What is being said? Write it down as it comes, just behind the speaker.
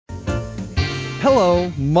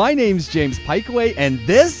Hello, my name's James Pikeway, and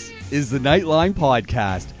this is the Nightline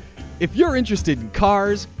Podcast. If you're interested in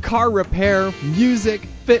cars, car repair, music,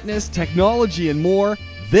 fitness, technology, and more,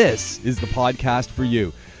 this is the podcast for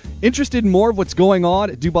you. Interested in more of what's going on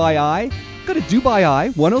at Dubai Eye? Go to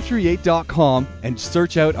DubaiEye1038.com and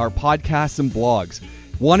search out our podcasts and blogs.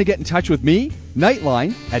 Want to get in touch with me?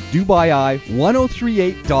 Nightline at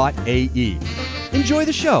DubaiEye1038.ae. Enjoy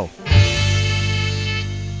the show.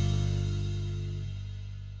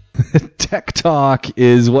 Tech Talk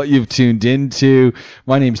is what you've tuned into.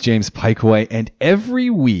 My name's James Pikeway, and every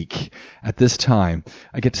week at this time,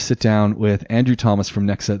 I get to sit down with Andrew Thomas from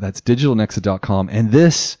Nexa. That's digitalnexa.com, and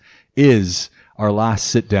this is our last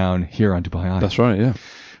sit down here on Dubai Eye. That's right, yeah.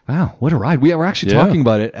 Wow, what a ride. We were actually talking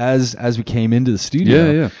about it as we came into the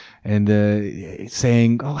studio. Yeah. And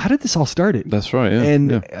saying, oh, how did this all start? That's right, yeah.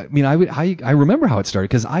 And, yeah. I mean, I remember how it started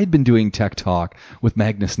because I'd been doing Tech Talk with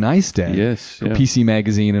Magnus Neistat for PC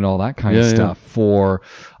Magazine and all that kind of stuff for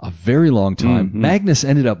a very long time. Mm-hmm. Magnus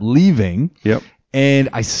ended up leaving. Yep. And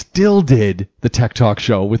I still did the Tech Talk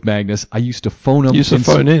show with Magnus. I used to phone him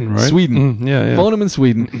phone in, right? Sweden. Yeah. Phone him in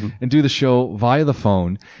Sweden and do the show via the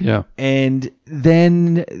phone. Yeah. And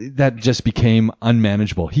then that just became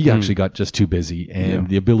unmanageable. He actually got just too busy, and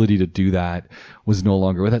the ability to do that was no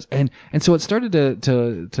longer with us. And so it started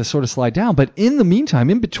to sort of slide down. But in the meantime,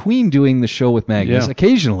 in between doing the show with Magnus,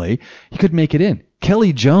 occasionally he could make it in.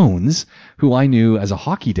 Kelly Jones, who I knew as a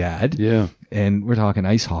hockey dad, and we're talking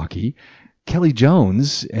ice hockey. Kelly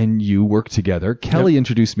Jones and you worked together. Kelly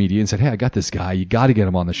introduced me to you and said, hey, I got this guy. You got to get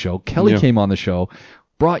him on the show. Kelly came on the show,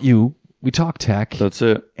 brought you. We talked tech. That's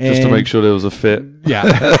it. Just to make sure there was a fit.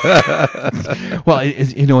 Yeah. Well,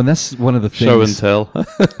 and that's one of the things. Show and tell.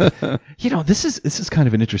 This is kind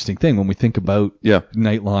of an interesting thing when we think about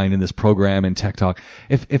Nightline and this program and Tech Talk.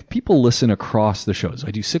 If people listen across the shows, I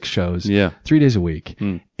do 6 shows, 3 days a week,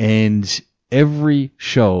 and every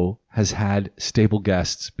show has had stable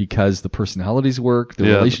guests because the personalities work, the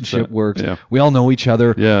relationship works. Yeah. We all know each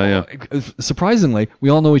other. Surprisingly, we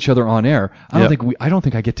all know each other on air. I don't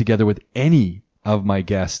think I get together with any of my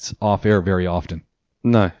guests off air very often.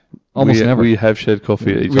 No. Almost never. We have shared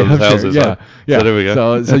coffee at each other's houses. Yeah. So there we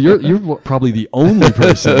go. So you're probably the only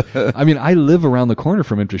person. I mean, I live around the corner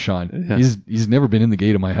from Imtishan. Yeah. He's never been in the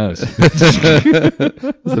gate of my house. It's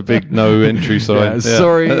a big no entry sign.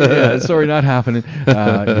 Sorry, not happening.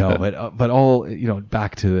 But all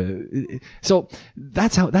back to the. So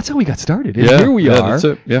that's how we got started. And here we are. That's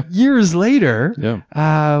it. Yeah. Years later. Yeah.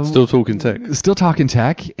 Still talking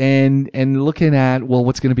tech. and looking at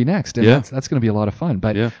what's going to be next. And that's going to be a lot of fun.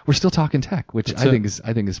 But we're still talking tech, which I think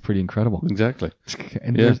is pretty incredible. Exactly.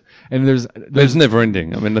 And there's never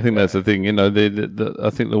ending. I mean, I think that's the thing. I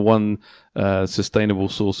think the one sustainable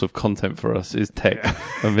source of content for us is tech.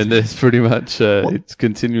 I mean, there's pretty much it's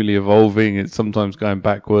continually evolving. It's sometimes going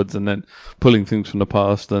backwards and then pulling things from the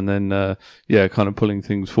past and then kind of pulling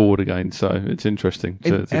things forward again. So it's interesting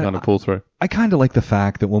to kind of pull through. I kind of like the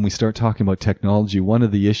fact that when we start talking about technology, one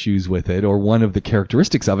of the issues with it, or one of the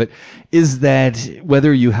characteristics of it, is that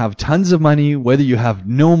whether you have tons of money, whether you have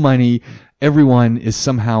no money, everyone is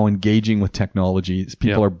somehow engaging with technology.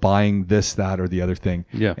 People are buying this, that, or the other thing.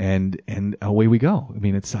 Yeah. And away we go. I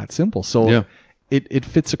mean, it's that simple. So it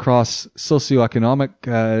fits across socioeconomic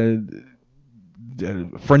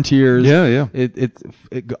frontiers. It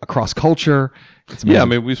across culture. I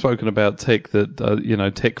mean, we've spoken about tech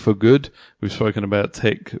that, tech for good. We've spoken about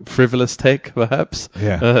frivolous tech, perhaps.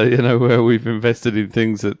 Where we've invested in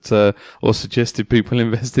things that, or suggested people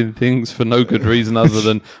invest in things for no good reason other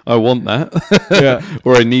than I want that,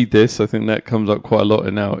 or I need this. I think that comes up quite a lot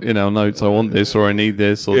in our notes. I want this, or I need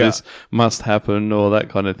this, or this must happen, or that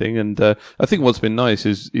kind of thing. And I think what's been nice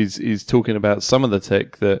is talking about some of the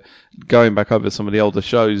tech that, going back over some of the older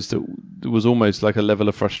shows, that was almost like a level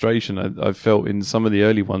of frustration I felt in some of the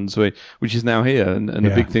early ones, which is now here. And the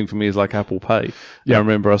big thing for me is like Apple Pay. I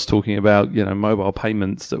remember us talking about, mobile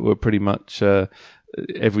payments that were pretty much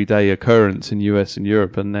everyday occurrence in US and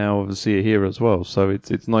Europe, and now obviously here as well. So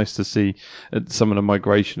it's nice to see some of the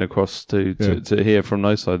migration across to here from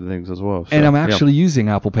those side of things as well. So, and I'm actually using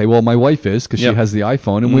Apple Pay. Well, my wife is, because she has the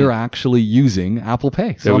iPhone, and we're actually using Apple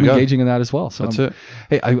Pay. So I'm engaging in that as well. So that's it.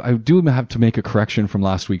 Hey, I do have to make a correction from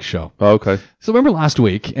last week's show. Oh, okay. So remember last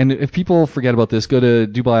week, and if people forget about this, go to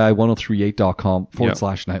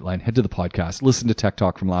DubaiEye1038.com/Nightline, head to the podcast, listen to Tech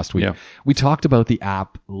Talk from last week. We talked about the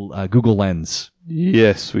app, Google Lens.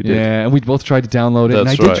 Yes, we did. Yeah, and we both tried to download it, and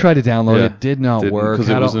I did try to download it. It did not work. Because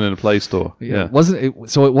it wasn't in the Play Store. It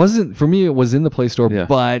wasn't, for me, it was in the Play Store,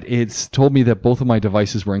 but it's told me that both of my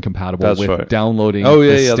devices were incompatible with downloading the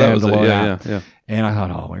standalone app. And I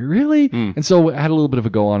thought, oh, really? And so I had a little bit of a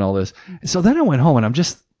go on all this. So then I went home and I'm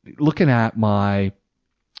just looking at my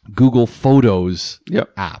Google Photos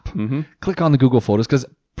app. Click on the Google Photos because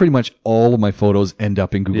pretty much all of my photos end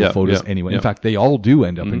up in Google Photos anyway. In fact, they all do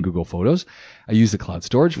end up in Google Photos. I use the cloud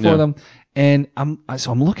storage for them. And I'm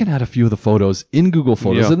looking at a few of the photos in Google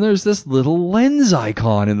Photos, and there's this little lens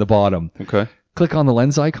icon in the bottom. Okay. Click on the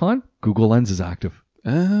lens icon. Google Lens is active.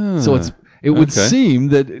 Oh. So it would seem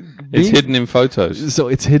that it's hidden in Photos. So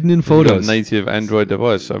it's hidden in Photos. You've got a native Android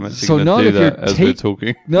device, so I'm actually going to do that as we're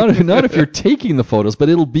talking. Not if you're taking the photos, but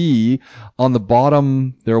it'll be on the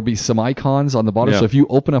bottom. There will be some icons on the bottom. So if you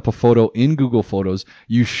open up a photo in Google Photos,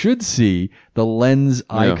 you should see the lens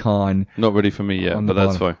icon. Not ready for me yet, but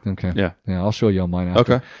that's fine. Okay. Yeah, I'll show you on mine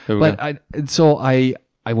after. Okay. Here we go.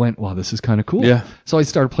 I went, wow, this is kind of cool. Yeah. So I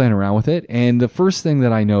started playing around with it, and the first thing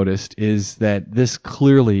that I noticed is that this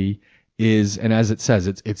clearly is, and as it says,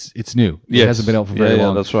 it's new. It hasn't been out for very long.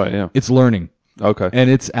 Yeah, that's right. Yeah. It's learning. Okay. And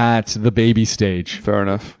it's at the baby stage. Fair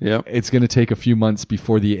enough. Yeah. It's going to take a few months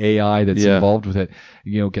before the AI that's involved with it,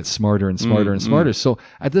 gets smarter and smarter and smarter. So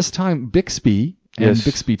at this time, Bixby and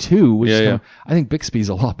Bixby 2, which I think Bixby's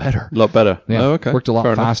a lot better. A lot better. Yeah, okay. Worked a lot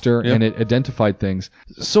faster, and it identified things.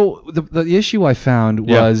 So the issue I found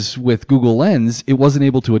was with Google Lens, it wasn't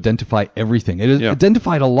able to identify everything. It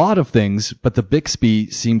identified a lot of things, but the Bixby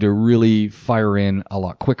seemed to really fire in a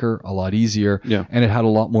lot quicker, a lot easier, and it had a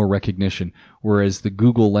lot more recognition. Whereas the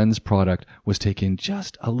Google Lens product was taking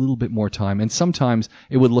just a little bit more time. And sometimes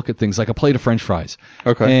it would look at things like a plate of French fries.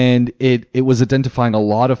 Okay. And it was identifying a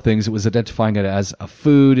lot of things. It was identifying it as a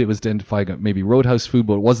food. It was identifying maybe Roadhouse food,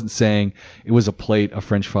 but it wasn't saying it was a plate of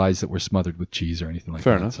French fries that were smothered with cheese or anything like that.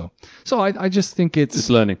 Fair enough. So I just think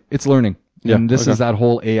it's learning. It's learning. Yeah, and this is that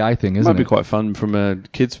whole AI thing, isn't it? Might be quite fun from a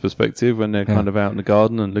kid's perspective when they're kind of out in the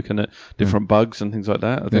garden and looking at different bugs and things like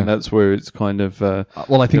that. I think that's where it's kind of I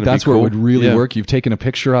think that's where it would really work. You've taken a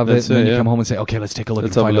picture of it, and then you come home and say, okay, let's take a look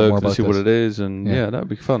and find out more about this. Let's see what it is, and that'd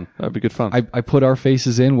be fun. That'd be good fun. I put our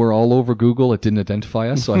faces in. We're all over Google. It didn't identify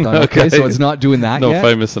us, so I thought, okay, so it's not doing that yet. Not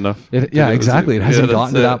famous enough. Exactly. It hasn't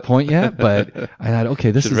gotten to that point yet, but I thought, okay,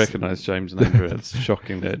 this should recognize James and Andrew. It's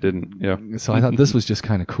shocking that it didn't. Yeah. So I thought this was just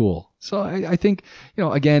kind of cool. So I think,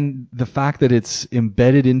 again, the fact that it's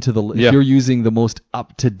embedded into if you're using the most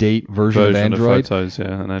up-to-date version of Android, of Photos,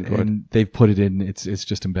 and Android, and they've put it in, it's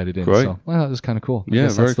just embedded in. Great. So that was kind of cool. I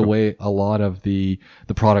guess very that's the way a lot of the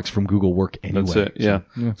products from Google work anyway. That's it. Yeah.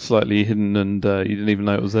 Slightly hidden, and you didn't even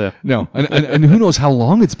know it was there. No, and who knows how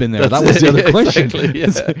long it's been there? That was the other question.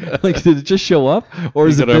 Exactly, like, did it just show up, or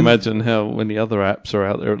is it? You got to imagine how when the other apps are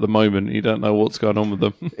out there at the moment, you don't know what's going on with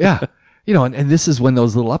them. Yeah. And this is when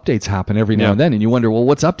those little updates happen every now and then, and you wonder, well,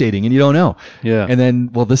 what's updating? And you don't know. Yeah. And then,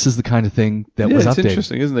 well, this is the kind of thing that was updated. It's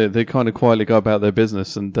interesting, isn't it? They kind of quietly go about their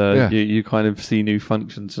business, and you kind of see new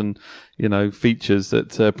functions and, features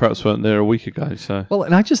that perhaps weren't there a week ago. So. Well,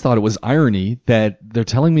 and I just thought it was irony that they're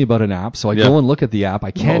telling me about an app, so I go and look at the app.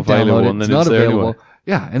 I can't download it. It's not available. Anyway.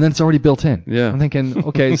 Yeah, and then it's already built in. Yeah. I'm thinking,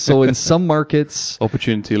 okay, so in some markets...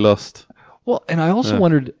 Opportunity lost. Well, and I also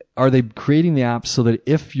wondered, are they creating the app so that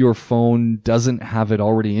if your phone doesn't have it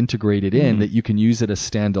already integrated in, that you can use it as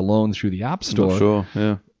standalone through the App Store? Not sure,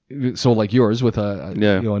 yeah. So like yours with an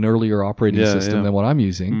earlier operating system than what I'm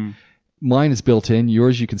using. Mine is built in.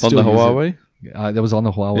 Yours you can still use on the Huawei? That was on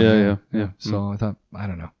the Huawei. Yeah. So I thought, I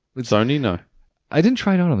don't know. Sony, no. I didn't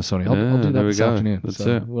try it out on the Sony. I'll do that this afternoon. That's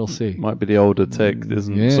it. We'll see. Might be the older tech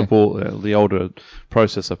doesn't support the older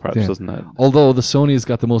processor, perhaps, doesn't it? Although the Sony has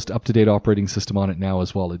got the most up-to-date operating system on it now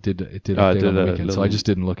as well. It did update on the weekend, so I just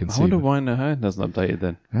didn't look and see. I wonder why no hand hasn't updated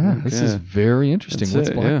then. This is very interesting. What's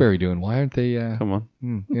BlackBerry doing? Why aren't they? Come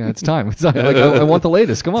on. It's time. It's like, I want the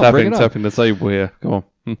latest. Come on, bring it on. Tapping the table here. Come on.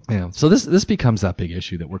 Yeah. So this becomes that big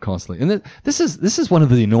issue that we're constantly, and this is one of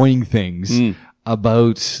the annoying things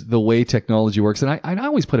about the way technology works, and I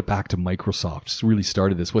always put it back to Microsoft. Just really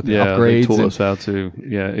started this with the upgrades. They taught us how to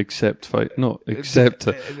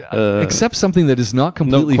accept something that is not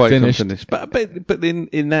completely finished. But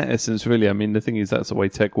in that essence, really, I mean, the thing is that's the way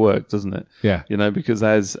tech works, doesn't it? Yeah. Because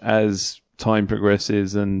as time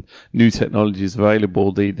progresses and new technology is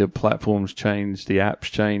available, the platforms change, the apps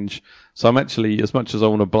change. So I'm actually, as much as I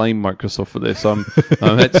want to blame Microsoft for this, I'm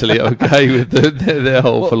actually okay with their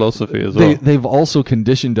whole philosophy as well. They've also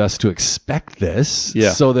conditioned us to expect this,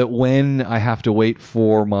 so that when I have to wait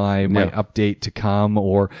for my update to come,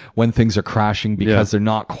 or when things are crashing because they're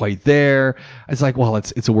not quite there, it's like, well,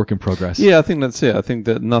 it's a work in progress. Yeah, I think that's it. I think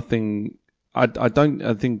that nothing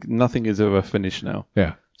is ever finished now.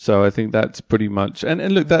 Yeah. So I think that's pretty much, and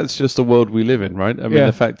look, that's just the world we live in, right? I mean,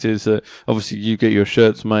 the fact is that obviously you get your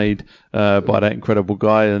shirts made by that incredible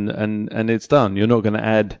guy, and it's done. You're not going to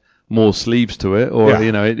add more sleeves to it, or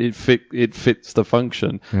it fits the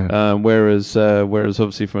function. Whereas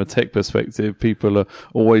obviously from a tech perspective, people are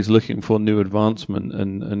always looking for new advancement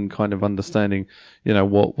and kind of understanding,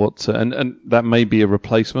 what and that may be a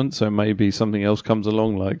replacement. So maybe something else comes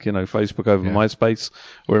along, like Facebook over MySpace,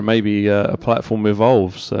 or it may be a platform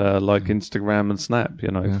evolves like Instagram and Snap.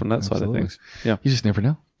 From that side of things. Yeah, you just never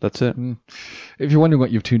know. That's it. If you're wondering what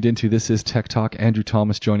you've tuned into, this is Tech Talk. Andrew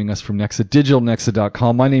Thomas joining us from Nexa,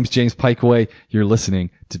 digitalnexa.com. My name's James Pikeway. You're listening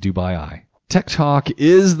to Dubai Eye. Tech Talk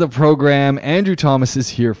is the program. Andrew Thomas is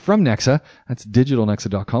here from Nexa. That's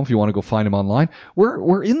digitalnexa.com if you want to go find him online.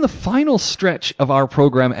 We're in the final stretch of our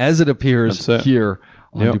program as it appears here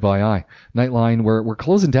on Dubai Eye. Nightline, we're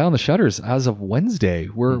closing down the shutters as of Wednesday.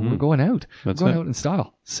 We're going out. We're going out in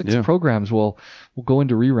style. 6 programs will go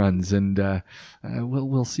into reruns, and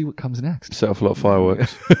we'll see what comes next. Set off a lot of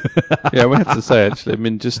fireworks. Yeah, we have to say, actually, I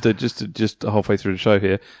mean, just halfway through the show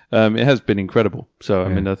here, it has been incredible. So, I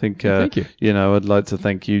mean, I think, thank you. I'd like to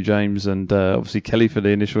thank you, James, and obviously Kelly for the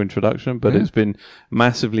initial introduction, but it's been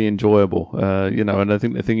massively enjoyable. And I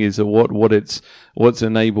think the thing is that what's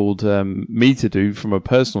enabled me to do from a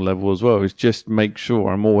personal level as well is just make sure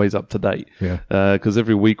I'm always up to date. Because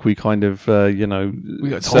every week we kind of,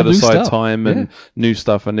 set aside time and new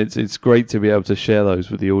stuff, and it's great to be able to share those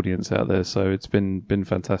with the audience out there. So it's been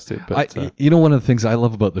fantastic. But one of the things I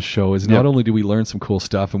love about the show is not only do we learn some cool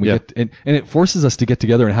stuff, and we get and it forces us to get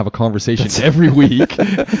together and have a conversation every week.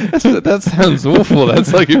 That sounds awful.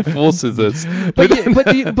 That's like it forces us.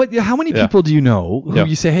 But how many people do you know who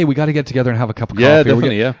you say, hey, we got to get together and have a cup of coffee? Yeah,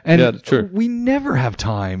 definitely. And true. We never have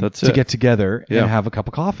time to get together and have a cup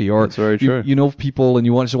of coffee. Or that's very true. You know people and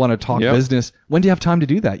you just want to talk business. When do you have time to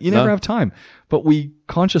do that? You never have time. But we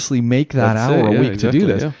consciously make that hour a week to do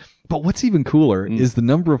this. Yeah. But what's even cooler is the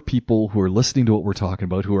number of people who are listening to what we're talking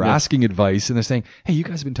about, who are asking advice, and they're saying, hey, you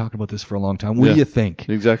guys have been talking about this for a long time. What do you think?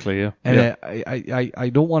 Exactly, yeah. And I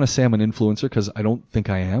don't want to say I'm an influencer because I don't think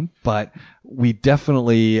I am, but we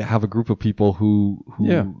definitely have a group of people who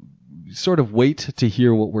sort of wait to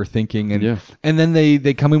hear what we're thinking, and then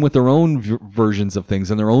they come in with their own versions of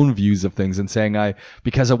things and their own views of things, and saying,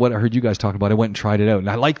 because of what I heard you guys talk about, I went and tried it out and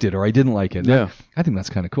I liked it or I didn't like it. I think that's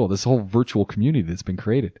kind of cool. This whole virtual community that's been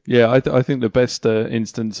created. Yeah, I think the best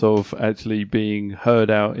instance of actually being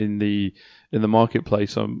heard out in the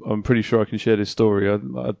marketplace, I'm pretty sure I can share this story. I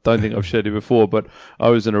don't think I've shared it before, but I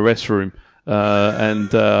was in a restroom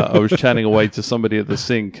and I was chatting away to somebody at the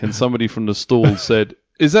sink, and somebody from the stall said,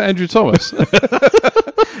 is that Andrew Thomas?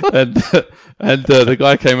 and the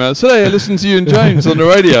guy came out and said, hey, I listened to you and James on the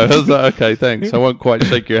radio. I was like, okay, thanks. I won't quite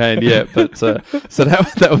shake your hand yet, but so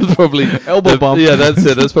that was probably elbow bump. Yeah, that's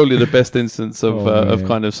it. That's probably the best instance of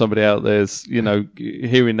kind of somebody out there's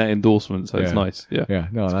hearing that endorsement. So it's nice. Yeah.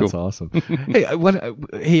 No, that's cool. Awesome. Hey,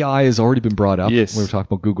 AI has already been brought up. Yes. We were talking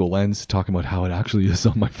about Google Lens, talking about how it actually is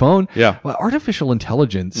on my phone. Yeah. Well, artificial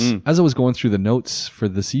intelligence. As I was going through the notes for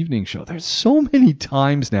this evening show, there's so many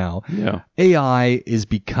times now. Yeah. AI is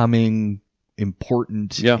becoming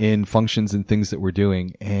important in functions and things that we're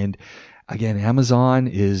doing. And again, Amazon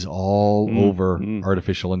is all over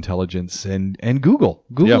artificial intelligence, and Google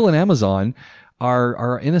and Amazon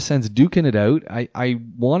are in a sense duking it out. I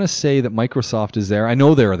want to say that Microsoft is there. I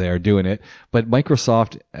know they're there doing it, but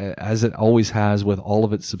Microsoft, as it always has with all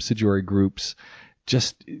of its subsidiary groups,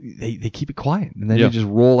 just they keep it quiet, and then they just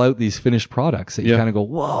roll out these finished products that you kind of go,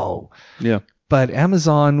 whoa. Yeah. But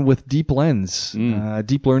Amazon with Deep Lens,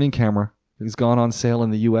 deep learning camera, has gone on sale in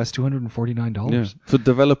the US, $249. Yeah. For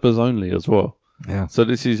developers only as well. Yeah. So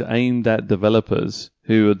this is aimed at developers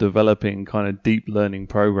who are developing kind of deep learning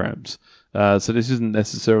programs. So this isn't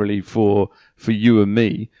necessarily for you and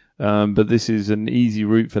me, but this is an easy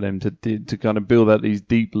route for them to kind of build out these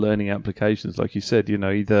deep learning applications, like you said.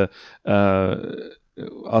 Either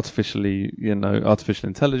artificial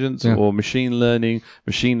intelligence or machine learning,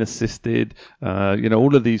 machine assisted,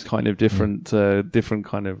 all of these kind of different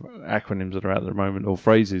kind of acronyms that are out there at the moment, or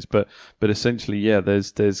phrases, but essentially,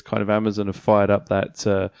 there's kind of Amazon have fired up that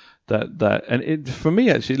and it, for me,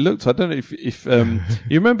 actually, it looked, I don't know if you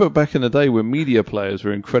remember back in the day when media players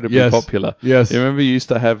were incredibly popular. Yes. You remember you used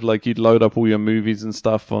to have, like, you'd load up all your movies and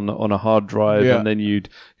stuff on a hard drive, and then you'd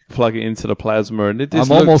plug it into the plasma, and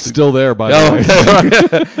I'm almost still there, by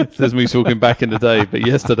the way. There's me talking back in the day, but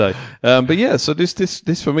yesterday. So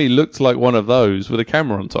this for me looked like one of those with a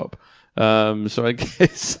camera on top. So I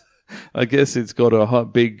guess I guess it's got a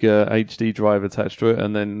big HD drive attached to it,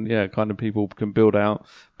 and then kind of people can build out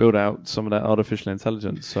some of that artificial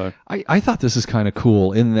intelligence. So I thought this is kind of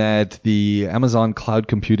cool in that the Amazon Cloud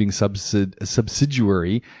Computing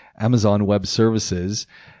subsidiary, Amazon Web Services,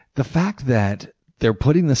 the fact that they're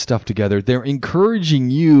putting this stuff together, they're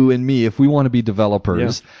encouraging you and me, if we want to be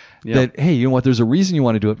developers, that, hey, you know what, there's a reason you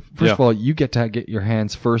want to do it. First of all, you get to get your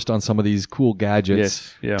hands first on some of these cool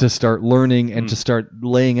gadgets to start learning and to start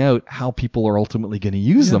laying out how people are ultimately going to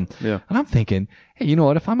use them. Yeah. And I'm thinking, hey, you know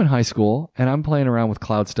what, if I'm in high school and I'm playing around with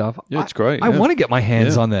cloud stuff, it's great. I want to get my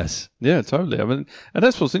hands on this. Yeah, totally. I mean, and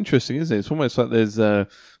that's what's interesting, isn't it? It's almost like there's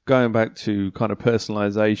going back to kind of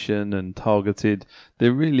personalization and targeted.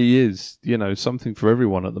 There really is, something for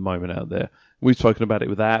everyone at the moment out there. We've spoken about it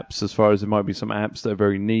with apps, as far as there might be some apps that are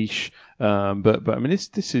very niche, but I mean,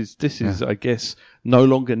 this is I guess no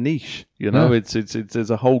longer niche. It's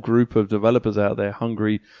there's a whole group of developers out there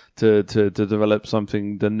hungry to develop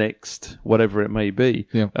something, the next whatever it may be.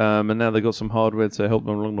 And now they've got some hardware to help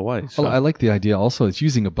them along the way. So. Well, I like the idea. Also, it's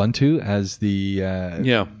using Ubuntu as the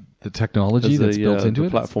technology that's built into the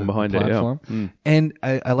platform behind it. Yeah. And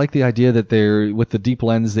I like the idea that they're, with the deep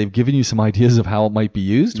lens, they've given you some ideas of how it might be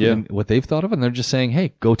used, and what they've thought of, and they're just saying,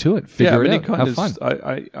 hey, go to it, figure it out, have fun.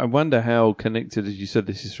 I wonder how connected, as you said,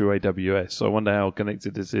 this is through AWS, so I wonder how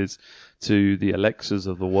connected this is to the Alexas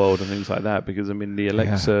of the world and things like that, because, I mean, the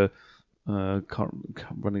Alexa, can't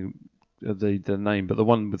running the name, but the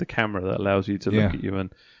one with the camera that allows you to look at you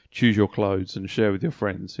and choose your clothes and share with your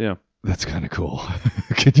friends, That's kind of cool.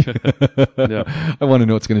 Could you? I want to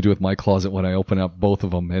know what's going to do with my closet when I open up both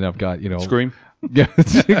of them, and I've got, Scream. Yeah.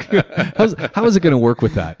 How is it going to work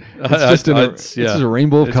with that? It's just it's a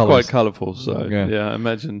rainbow of colors. It's quite colourful, so I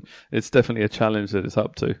imagine it's definitely a challenge that it's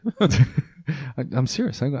up to. I'm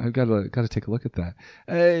serious. I've got to take a look at that.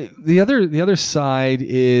 The other side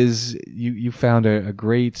is you found a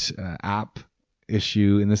great app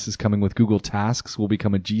issue, and this is coming with Google Tasks. Will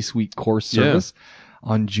become a G Suite core service.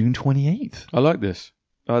 On June 28th. I like this.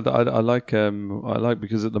 I like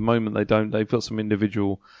because at the moment they've got some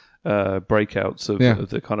individual breakouts of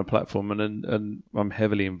the kind of platform, and I'm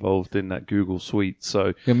heavily involved in that Google Suite.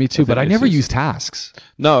 So me too. But I never used Tasks.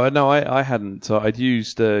 No, I hadn't. So I'd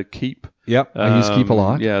used Keep. Yep, I use Keep a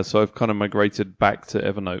lot. Yeah, so I've kind of migrated back to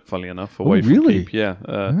Evernote, funnily enough, away from Keep. Yeah,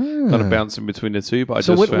 kind of bouncing between the two. But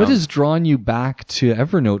what has drawn you back to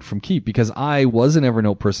Evernote from Keep? Because I was an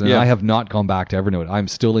Evernote person, and I have not gone back to Evernote. I'm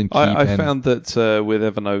still in Keep. I found that with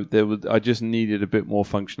Evernote, I just needed a bit more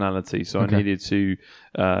functionality, so I needed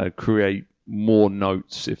to create more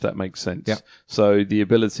notes, if that makes sense. Yep. So the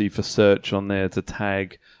ability for search on there to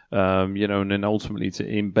tag, and then ultimately to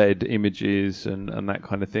embed images and that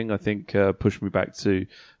kind of thing, I think pushed me back to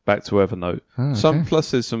Evernote.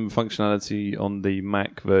 Plus there's some functionality on the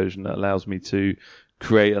Mac version that allows me to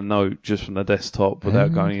create a note just from the desktop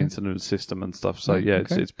without going into the system and stuff. So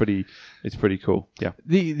it's pretty cool. Yeah.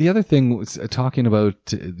 The other thing was talking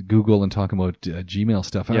about Google and talking about Gmail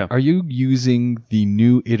stuff. Are you using the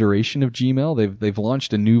new iteration of Gmail? They've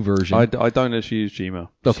launched a new version. I don't actually use Gmail.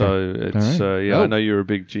 Okay. So it's I know you're a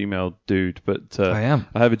big Gmail dude, but I am.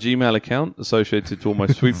 I have a Gmail account associated to all my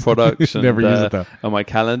Suite products and never use it though. On my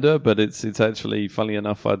calendar, but it's actually, funny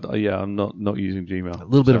enough, I'm not using Gmail. A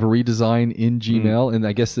little bit of a redesign in Gmail. And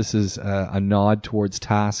I guess this is a nod towards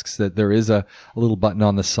tasks, that there is a little button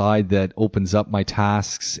on the side that opens up my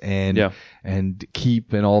tasks and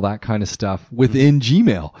Keep and all that kind of stuff within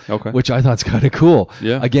Gmail, which I thought's kind of cool.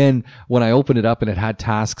 Yeah. Again, when I opened it up and it had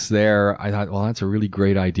tasks there, I thought, well, that's a really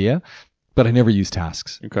great idea, but I never use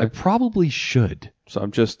tasks. Okay. I probably should. So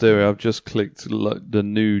I'm just there. I've just clicked the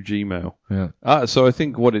new Gmail. Yeah. So I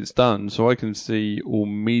think what it's done, so I can see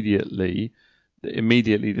immediately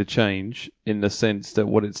the change, in the sense that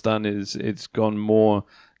what it's done is it's gone more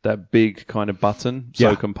that big kind of button,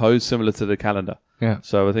 so composed, similar to the calendar. Yeah.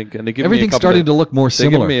 So I think, and they give everything's starting to look more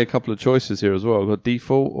similar. They give me a couple of choices here as well. I've got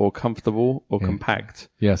default or comfortable or compact.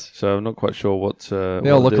 Yes. So I'm not quite sure what. They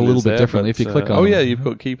all look a little bit differently if you click on them. You've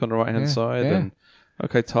got Keep on the right hand side and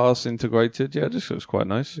tasks integrated. Yeah, it just looks quite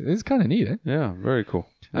nice. It's kind of neat, eh? Yeah, very cool.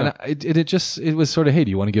 Yeah. And it was sort of, hey, do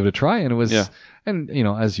you want to give it a try? And it was, and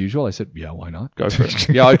as usual, I said, yeah, why not? Go for it.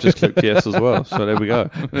 Yeah, I just clicked yes as well. So there we go.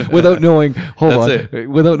 Without knowing,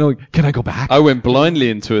 without knowing, can I go back? I went blindly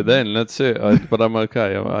into it then. That's it. But I'm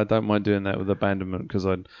okay. I don't mind doing that with abandonment because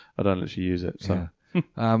I don't actually use it. So. Yeah.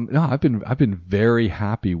 No, I've been very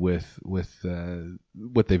happy with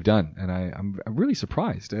what they've done, and I'm really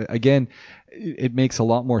surprised. Again, it makes a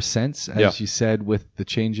lot more sense, as you said, with the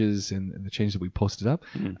changes and the changes that we posted up.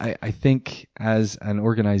 I think as an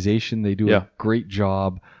organization, they do a great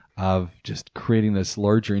job of just creating this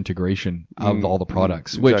larger integration of all the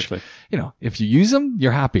products, exactly. which, if you use them,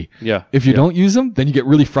 you're happy. Yeah. If you don't use them, then you get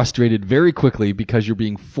really frustrated very quickly because you're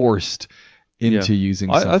being forced into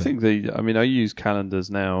using something. I think I use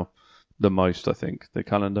calendars now the most. I think the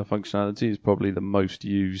calendar functionality is probably the most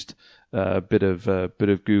used bit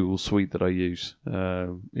of Google Suite that I use.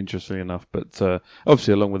 Interestingly enough, but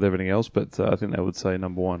obviously along with everything else. But I think I would say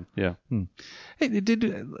number one. Yeah. Hey,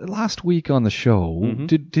 last week on the show,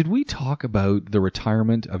 did we talk about the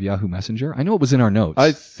retirement of Yahoo Messenger? I know it was in our notes.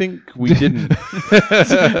 I think we didn't.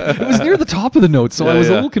 It was near the top of the notes, so I was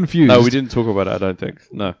a little confused. No, we didn't talk about it. I don't think.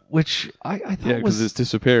 No. Which I thought because it's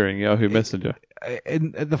disappearing. Yahoo Messenger.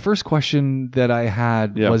 And the first question that I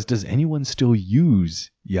had was, does anyone still use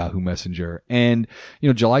Yahoo Messenger? And,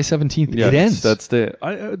 July 17th, it ends. That's it.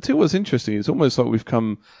 I tell you what's interesting. It's almost like we've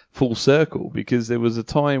come full circle, because there was a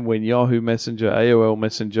time when Yahoo Messenger, AOL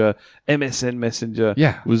Messenger, MSN Messenger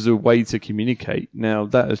was a way to communicate. Now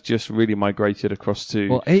that has just really migrated across to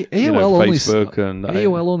Facebook and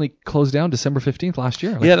AOL only closed down December 15th last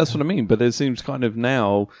year. That's what I mean. But it seems kind of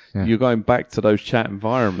now you're going back to those chat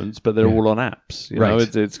environments, but they're all on apps.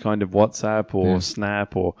 It's kind of WhatsApp or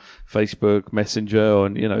Snap or Facebook Messenger,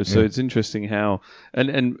 and so it's interesting how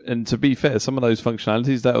and to be fair, some of those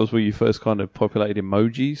functionalities, that was where you first kind of populated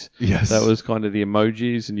emojis. Yes, that was kind of the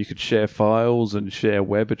emojis, and you could share files and share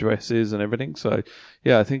web addresses and everything. So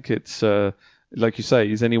I think it's like you say,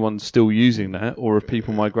 is anyone still using that, or have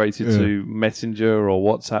people migrated to Messenger or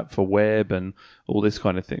WhatsApp for web and all this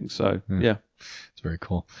kind of thing? So It's very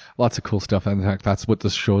cool. Lots of cool stuff. In fact, that's what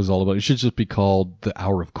this show is all about. It should just be called The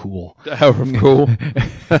Hour of Cool. The Hour of Cool.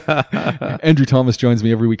 Andrew Thomas joins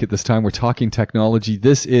me every week at this time. We're talking technology.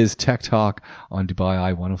 This is Tech Talk on Dubai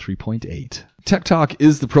Eye 103.8. Tech Talk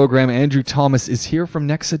is the program. Andrew Thomas is here from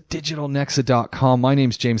Nexa Digital, Nexa.com. My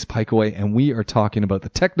name's James Pikeway, and we are talking about the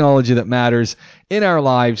technology that matters in our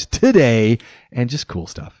lives today and just cool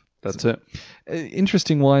stuff. That's it.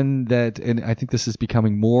 Interesting one and I think this is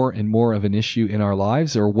becoming more and more of an issue in our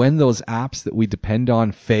lives, or when those apps that we depend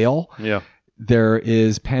on fail. Yeah. There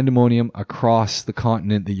is pandemonium across the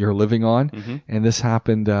continent that you're living on. Mm-hmm. And this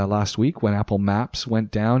happened last week when Apple Maps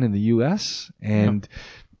went down in the U.S. And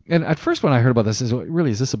at first when I heard about this, is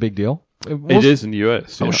this a big deal? It is in the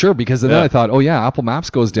US. Oh, sure, because then I thought, Apple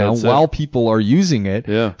Maps goes down while people are using it.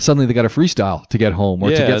 Yeah. Suddenly they got a freestyle to get home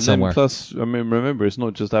or to get somewhere. And plus, remember, it's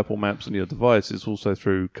not just Apple Maps on your device, it's also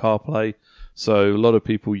through CarPlay. So a lot of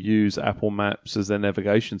people use Apple Maps as their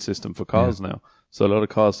navigation system for cars now. So a lot of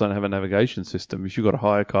cars don't have a navigation system. If you've got a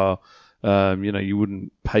hire car, you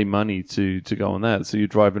wouldn't pay money to go on that. So you're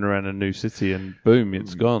driving around a new city and boom,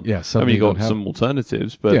 it's gone. Yeah, you've got some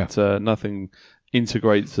alternatives, but nothing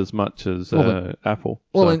integrates as much as Apple.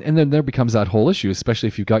 Well, and then there becomes that whole issue, especially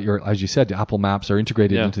if you've got as you said, the Apple Maps are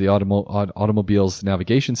integrated into the automobile's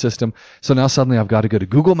navigation system. So now suddenly I've got to go to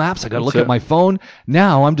Google Maps. I've got to look at my phone.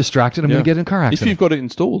 Now I'm distracted. I'm going to get in a car accident. If you've got it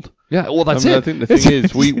installed. Yeah, well, that's it. I think the thing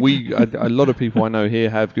is, a lot of people I know here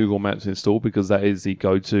have Google Maps installed because that is the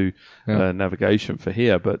go-to navigation for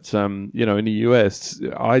here. But, in the US,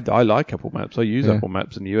 I like Apple Maps. I use Apple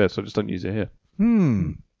Maps in the US. I just don't use it here.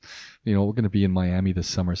 We're going to be in Miami this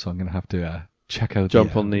summer, so I'm going to have to check out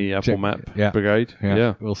on the Apple Map brigade.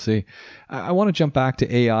 Yeah, we'll see. I want to jump back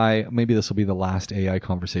to AI. Maybe this will be the last AI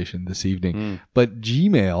conversation this evening. But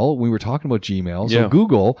Gmail, we were talking about Gmail. So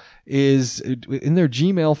Google is in their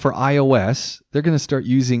Gmail for iOS. They're going to start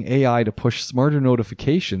using AI to push smarter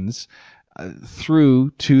notifications through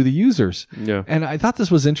to the users. Yeah. And I thought this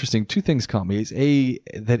was interesting. Two things caught me. Is A,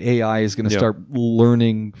 that AI is going to start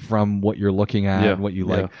learning from what you're looking at and what you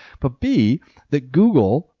like. But B, that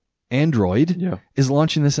Google Android is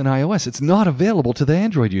launching this in iOS. It's not available to the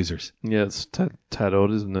Android users. Yeah, it's tad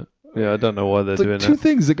odd, isn't it? Yeah, I don't know why they're doing that. Two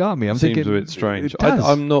things that got me. I'm thinking seems a bit strange.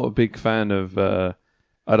 I'm not a big fan of.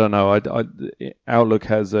 I don't know. Outlook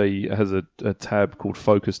has a tab called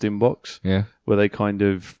Focused Inbox, where they kind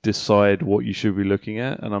of decide what you should be looking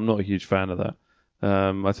at, and I'm not a huge fan of that.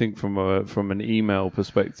 I think from an email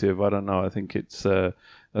perspective, I don't know. I think it's.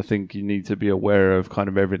 I think you need to be aware of kind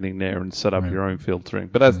of everything there and set up your own filtering.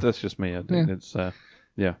 But that's just me. I think it's.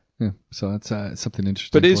 Yeah, so that's something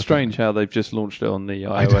interesting. But it is strange how they've just launched it on the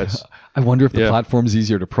iOS. I wonder if the platform's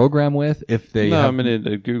easier to program with. If they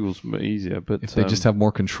Google's easier, but if they just have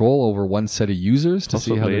more control over one set of users to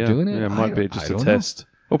see how they're doing it. Yeah, it might be just a test.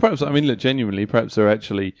 Well, perhaps genuinely, perhaps they're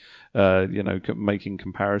actually, making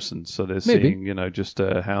comparisons. So they're seeing, just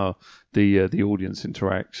how the audience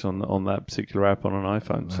interacts on that particular app on an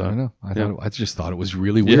iPhone. So I don't know. I just thought it was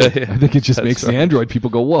really weird. I think it just makes the Android people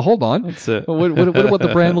go, well, hold on. That's it. What about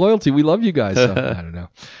the brand loyalty? We love you guys. So, I don't know.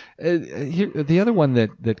 The other one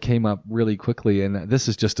that came up really quickly, and this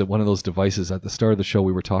is just one of those devices. At the start of the show,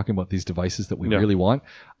 we were talking about these devices that we really want.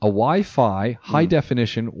 A Wi-Fi,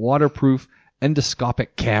 high-definition, waterproof, endoscopic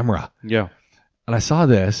camera. Yeah. And I saw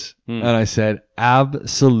this, and I said,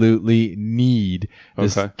 absolutely need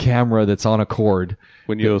this camera that's on a cord.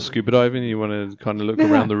 When you're scuba diving, you want to kind of look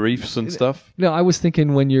around the reefs and stuff? No, I was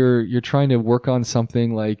thinking when you're trying to work on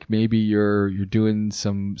something, like maybe you're doing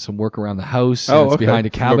some work around the house, and it's behind a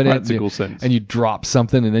cabinet, from a practical sense. And you drop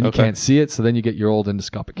something, and then you can't see it, so then you get your old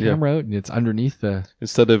endoscopic camera out, and it's underneath the...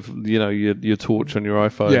 Instead of, your torch on your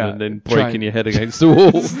iPhone and then breaking your head against the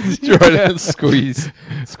wall, trying to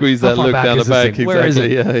squeeze that look down the back. Exactly. Where is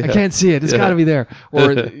it? I can't see it. It's got to be there.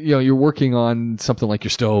 Or, you're working on something like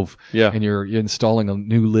your stove, and you're installing a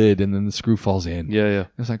new lid, and then the screw falls in. Yeah.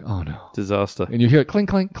 It's like, oh no. Disaster. And you hear it clink,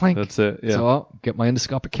 clink, clink. That's it, yeah. So I'll get my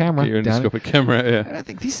endoscopic camera. Get your endoscopic camera, yeah. And I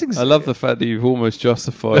think these things... I love the fact that you've almost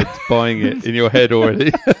justified buying it in your head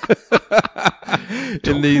already.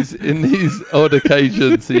 in these odd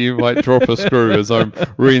occasions that you might drop a screw as I'm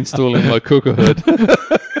reinstalling my cooker hood.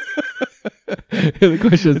 The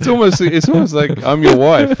question is, it's almost like I'm your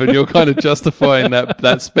wife and you're kind of justifying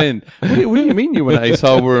that spend. What do you mean you went to Ace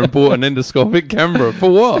Hardware and bought an endoscopic camera? For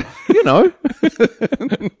what?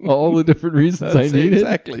 All the different reasons I need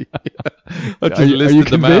exactly. I just are you listed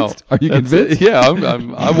them out. Are you convinced? Yeah,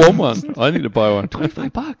 I want one. I need to buy one.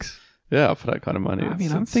 $25. Yeah, for that kind of money. I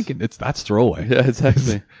mean, I'm thinking that's throwaway. Yeah,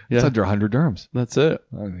 exactly. It's under 100 dirhams. That's it.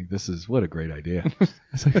 I think what a great idea.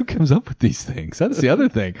 It's like, who comes up with these things? That's the other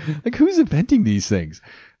thing. Like, who's inventing these things?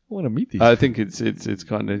 I want to meet these. I think it's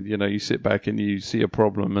kind of, you sit back and you see a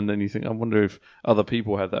problem and then you think, I wonder if other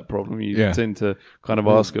people have that problem. You tend to kind of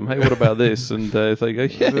ask them, hey, what about this? And if they go,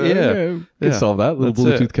 can solve that little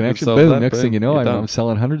Bluetooth connection. Boom. Next thing you know, I'm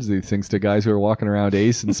selling hundreds of these things to guys who are walking around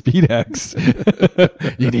Ace and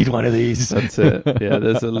SpeedX. You need one of these. That's it. Yeah,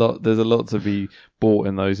 there's a lot to be bought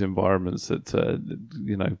in those environments that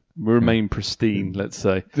remain pristine. Let's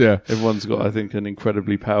say. Yeah. Everyone's got, I think, an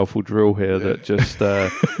incredibly powerful drill here that just.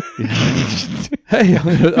 Hey, I'm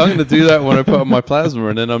going to do that when I put on my plasma,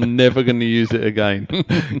 and then I'm never going to use it again.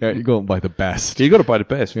 You go and buy the best. You got to buy the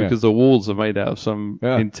best because the walls are made out of some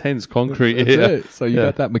intense concrete. That's it. So you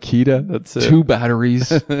got that Makita. That's it. 2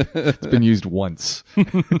 batteries. It's been used once.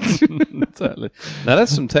 Exactly. Now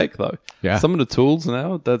that's some tech though. Yeah. Some of the tools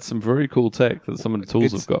now, that's some very cool tech that some of the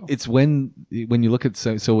tools have got. It's when you look at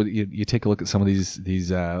so you take a look at some of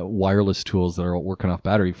these wireless tools that are working off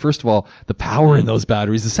battery. First of all, the power in those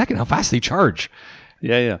batteries. The second, how fast they charge.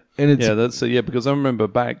 Yeah. And it's, that's because I remember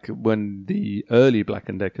back when the early Black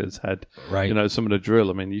 & Deckers had, some of the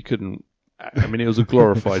drill. I mean, you couldn't. I mean, it was a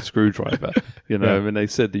glorified screwdriver. I mean, they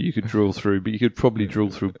said that you could drill through, but you could probably drill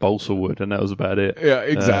through balsa wood, and that was about it. Yeah,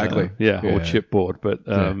 exactly. Or chipboard.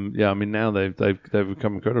 But I mean, now they've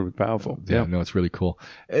become incredibly powerful. Yeah, no, it's really cool.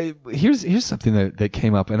 Here's something that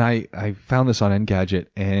came up, and I found this on Engadget,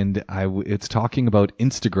 and it's talking about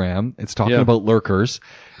Instagram. It's talking about lurkers,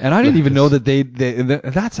 and I didn't even know that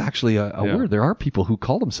that's actually a word. There are people who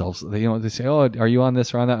call themselves. They say, "Oh, are you on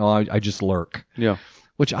this or on that?" Oh, I just lurk. Yeah.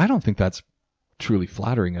 Which I don't think that's truly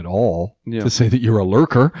flattering at all to say that you're a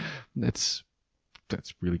lurker. That's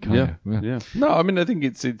really kind of No, I mean, I think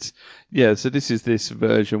it's so this is this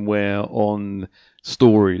version where on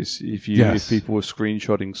stories, if people were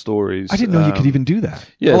screenshotting stories, I didn't know you could even do that.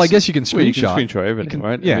 Yes. Well, I guess you can screenshot. Well, you can screenshot everything,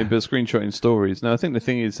 right? Yeah. I mean, but screenshotting stories. Now, I think the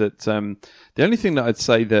thing is that the only thing that I'd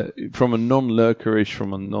say that from a non-lurkerish,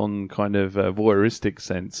 from a non kind of voyeuristic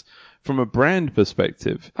sense. From a brand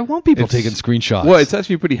perspective, I want people taking screenshots. Well, it's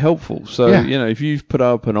actually pretty helpful. So, if you've put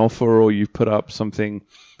up an offer or you've put up something,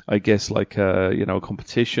 I guess like a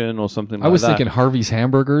competition or something like that. I was thinking Harvey's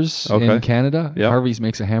Hamburgers in Canada. Yep. Harvey's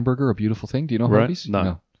makes a hamburger, a beautiful thing. Do you know Harvey's?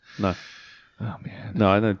 No. Oh man. No,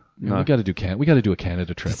 I don't. No. We got to do a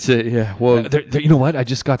Canada trip. That's it. Yeah. Well, you know what? I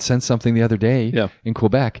just got sent something the other day in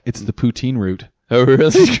Quebec. It's the poutine route. Oh,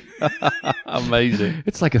 really? Amazing.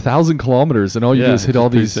 It's like 1,000 kilometers, and all you do is hit all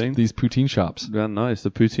these poutine shops. Yeah, nice.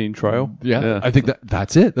 The poutine trail. Yeah. I think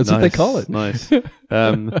that's it. That's what they call it. Nice.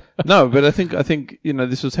 No, but I think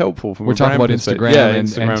this was helpful from We're a brand talking about perspective.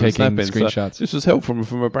 Instagram and taking screenshots. So this was helpful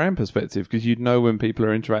from a brand perspective because you'd know when people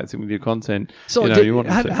are interacting with your content. So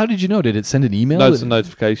how did you know? Did it send an email? No, it's a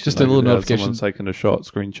notification. Just a little notification. Someone's taken a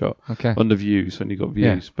screenshot on the views when you got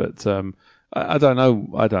views, but. I don't know.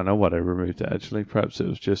 I don't know why they removed it. Actually, perhaps it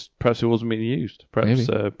wasn't being used. Perhaps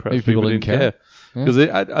maybe people didn't care. Because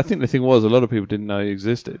I think the thing was a lot of people didn't know it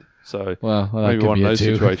existed. So maybe one of those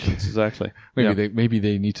situations. Exactly. Maybe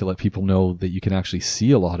they need to let people know that you can actually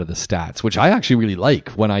see a lot of the stats, which I actually really like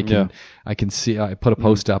when I can see. I put a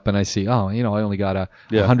post up and I see, I only got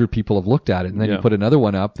 100 people have looked at it, and then you put another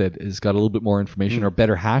one up that has got a little bit more information or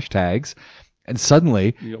better hashtags. And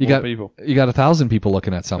suddenly you got 1,000 people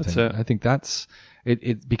looking at something. I think that's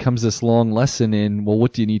it becomes this long lesson in, well,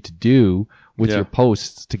 what do you need to do with your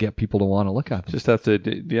posts to get people to want to look at them? Just have to.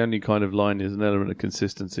 The only kind of line is an element of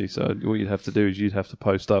consistency. So what you'd have to do is you'd have to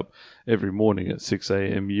post up every morning at 6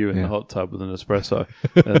 a.m. you in the hot tub with an espresso,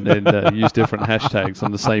 and then use different hashtags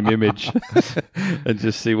on the same image, and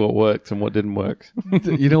just see what worked and what didn't work.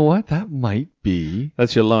 You know what? That might be.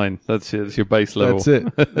 That's your line. That's your base level. That's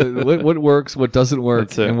it. What works, what doesn't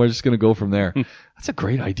work, and we're just going to go from there. That's a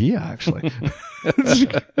great idea, actually.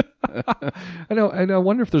 I know, and I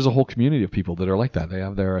wonder if there's a whole community of people that are like that. They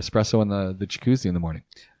have their espresso and the jacuzzi in the morning.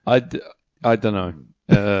 I don't know.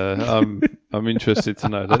 I'm interested to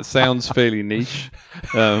know. That sounds fairly niche,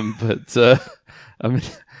 but I mean,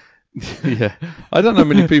 yeah, I don't know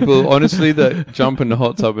many people honestly that jump in the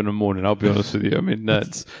hot tub in the morning. I'll be honest with you. I mean,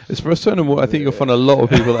 that's espresso in the morning. I think you'll find a lot of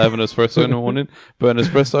people that have an espresso in the morning, but an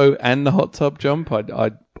espresso and the hot tub jump,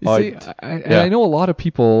 I know a lot of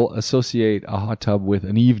people associate a hot tub with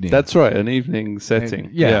an evening. That's right, an evening setting.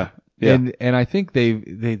 Yeah. And I think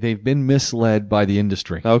they've been misled by the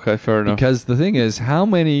industry. Okay, fair enough. Because the thing is, how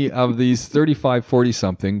many of these 35, 40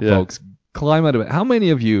 something folks climb out of it? How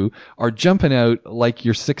many of you are jumping out like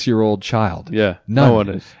your 6-year-old child? Yeah, none. No one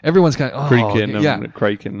is. Everyone's kind of creaking and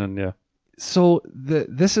craking and So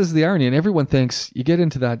this is the irony, and everyone thinks you get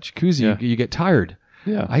into that jacuzzi, you get tired.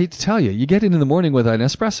 Yeah. I hate to tell you get in the morning with an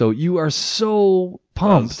espresso, you are so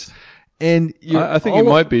pumped, and I think it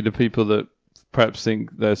might be the people that perhaps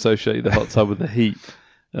think they associate the hot tub with the heat,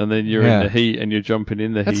 and then you're in the heat and you're jumping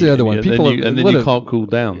in the heat. That's the other one. And then you can't cool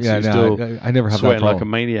down. So I never have sweating that like a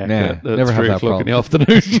maniac at never 3 o'clock in the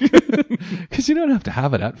afternoon. Because you don't have to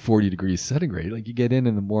have it at 40 degrees centigrade. Like you get in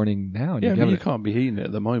the morning now. And you can't be heating it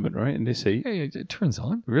at the moment, right? In this heat. Yeah, it turns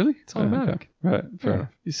on. Really? It's automatic. Okay. Right. Fair enough.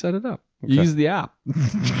 You set it up. Okay. You use the app.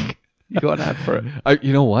 You got an ad for it.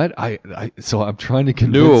 You know what? So I'm trying to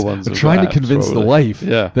convince. I'm trying to convince the wife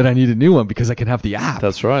that I need a new one because I can have the app.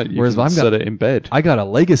 That's right. Whereas I've set it in bed. I got a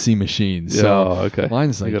legacy machine. So okay.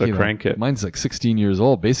 Mine's like you got to crank it. Mine's like 16 years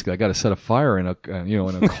old. Basically, I got to set a fire in a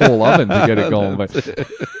coal oven to get it going. But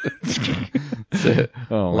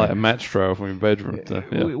like a match thrower from your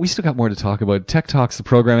bedroom. We still got more to talk about. Tech Talks, the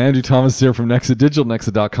program. Andrew Thomas here from Nexa Digital,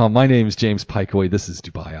 Nexa.com. My name is James Pikeway. This is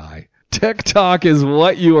Dubai Eye. Tech Talk is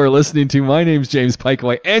what you are listening to. My name's James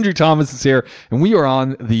Pikeway. Andrew Thomas is here, and we are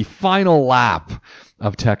on the final lap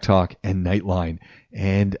of Tech Talk and Nightline.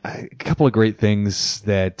 And a couple of great things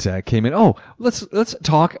that came in. Oh, let's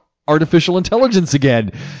talk artificial intelligence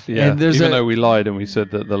again. Yeah, and even though we lied and we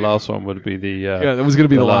said that the last one would be that was going to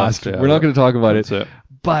be the last. We're not going to talk about it.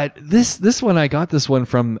 But this one, I got this one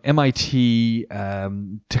from MIT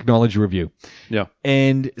Technology Review. Yeah.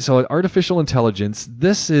 And so artificial intelligence,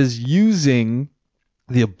 this is using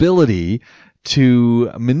the ability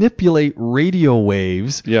to manipulate radio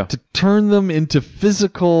waves to turn them into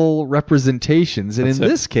physical representations. And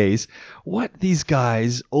this case, what these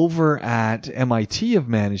guys over at MIT have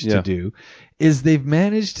managed to do is they've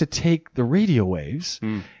managed to take the radio waves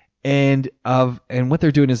and what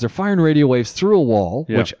they're doing is they're firing radio waves through a wall,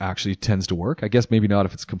 which actually tends to work. I guess maybe not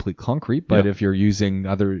if it's complete concrete, but if you're using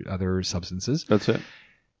other substances. That's it.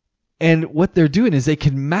 And what they're doing is they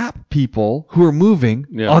can map people who are moving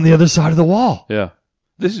on the other side of the wall. Yeah.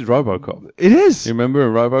 This is RoboCop. It is. You remember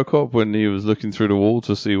in RoboCop when he was looking through the wall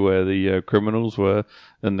to see where the criminals were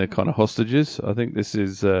and their kind of hostages? I think this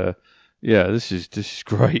is, this is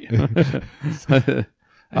great.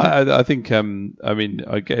 I think,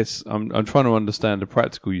 I guess I'm trying to understand the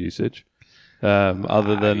practical usage.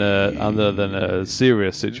 Other than a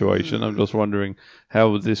serious situation, I'm just wondering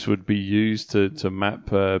how this would be used to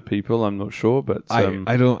map people. I'm not sure, but I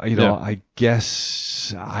don't. I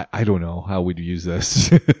guess I don't know how we'd use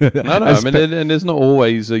this. No. I mean, and there's not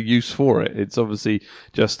always a use for it. It's obviously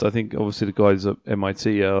just. I think obviously the guys at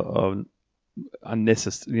MIT are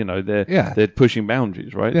unnecessary. They're pushing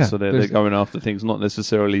boundaries, right? Yeah, so they're going after things, not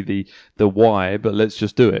necessarily the why, but let's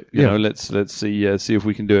just do it. You know, let's see if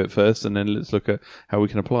we can do it first, and then let's look at how we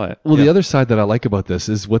can apply it. Well, the other side that I like about this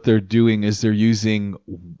is what they're doing is they're using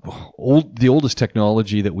the oldest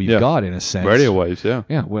technology that we've got in a sense. Radio waves, yeah.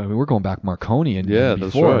 Well, I mean, we're going back Marconi and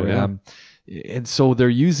before, that's right. And so they're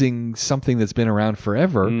using something that's been around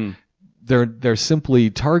forever. they're simply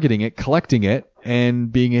targeting it, collecting it,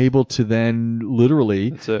 and being able to then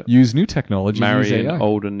literally use new technology, marrying use AI.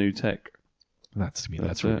 old and new tech. That's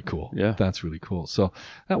really cool. Yeah, that's really cool. So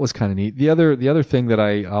that was kind of neat. The other thing that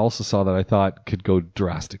I also saw that I thought could go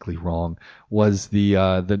drastically wrong was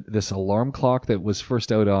this alarm clock that was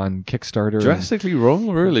first out on Kickstarter. Drastically wrong,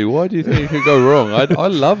 really? Why do you think it could go wrong? I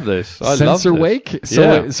love this. Sensor wake.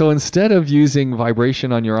 So instead of using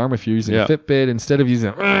vibration on your arm, if you're using a Fitbit, instead of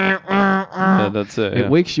using that's it. It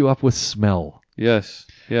wakes you up with smell. Yes.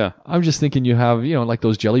 Yeah. I'm just thinking you have, like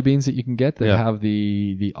those jelly beans that you can get that have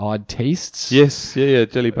the odd tastes. Yes. Yeah.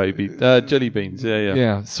 Jelly beans. Yeah.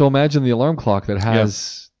 Yeah. So imagine the alarm clock that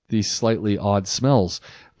has these slightly odd smells.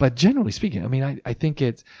 But generally speaking, I mean, I think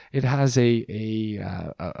it has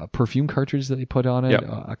a perfume cartridge that they put on it,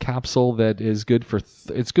 a capsule that is good for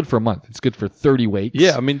it's good for a month. It's good for 30 wakes.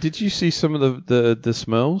 Yeah. I mean, did you see some of the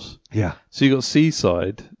smells? Yeah. So you got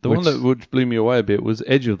Seaside. The one that blew me away a bit was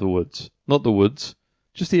Edge of the Woods, not the woods.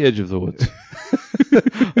 Just the edge of the woods.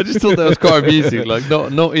 I just thought that was quite amusing. Like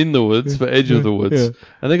not in the woods, but edge of the woods. Yeah.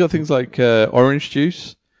 And they got things like orange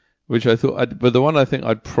juice, which I thought. But the one I think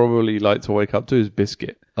I'd probably like to wake up to is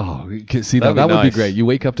biscuit. Oh, see that would be great. You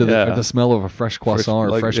wake up to the smell of a fresh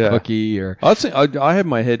croissant or fresh cookie, or I had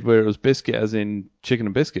my head where it was biscuit, as in chicken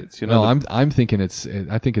and biscuits. No, I'm thinking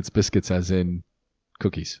I think it's biscuits as in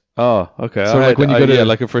cookies. Oh, okay. So like when you go to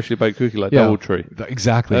like a freshly baked cookie, like DoubleTree.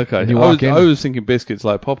 Exactly. Okay. You walk in. I was thinking biscuits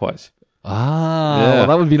like Popeyes. Well,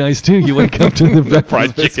 that would be nice too. You wake up to the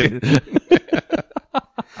fried chicken,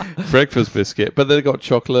 breakfast biscuit. But they got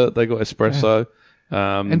chocolate. They got espresso.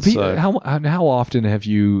 How often have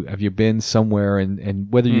you been somewhere and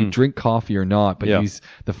whether you drink coffee or not, but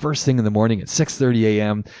the first thing in the morning at 6:30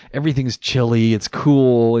 a.m. everything's chilly, it's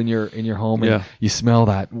cool in your home, and you smell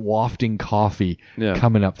that wafting coffee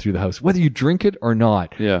coming up through the house, whether you drink it or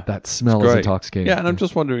not. That smell is intoxicating. Yeah, and I'm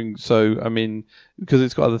just wondering. So I mean, because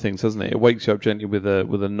it's got other things, hasn't it? It wakes you up gently with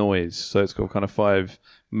a noise. So it's got kind of 5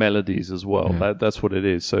 melodies as well. That's what it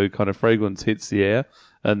is. So kind of fragrance hits the air.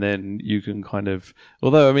 And then you can kind of,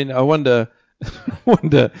 although, I mean, I wonder,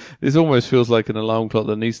 this almost feels like an alarm clock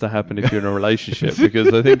that needs to happen if you're in a relationship,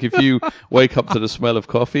 because I think if you wake up to the smell of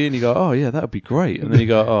coffee and you go, oh yeah, that would be great. And then you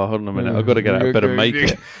go, oh, hold on a minute, I've got to get out of bed and make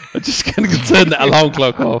it. I'm just going to turn that alarm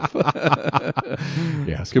clock off.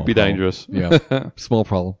 Could be dangerous. Small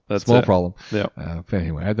problem. Small problem. Yeah. But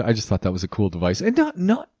anyway, I just thought that was a cool device, and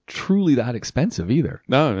not truly that expensive either.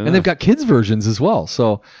 No. And they've got kids versions as well.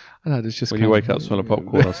 So I thought it's just when you wake up, smell a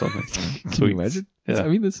popcorn or something. Can you imagine? Yeah. I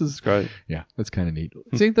mean, this is great. Yeah, that's kind of neat.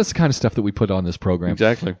 See, that's the kind of stuff that we put on this program.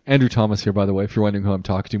 Exactly. Andrew Thomas here, by the way, if you're wondering who I'm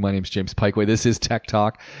talking to. My name's James Pikeway. This is Tech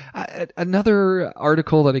Talk. Another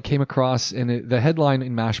article that I came across, and the headline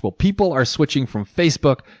in Mashable: people are switching from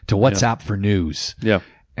Facebook to WhatsApp for news. Yeah.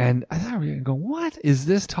 And I thought we were going to go, what is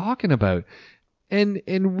this talking about? And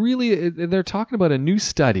really, they're talking about a new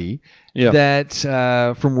study that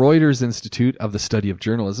from Reuters Institute of the Study of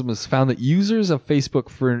Journalism has found that users of Facebook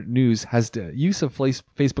for news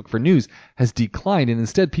Facebook for news has declined, and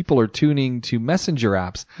instead people are tuning to messenger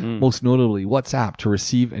apps, most notably WhatsApp, to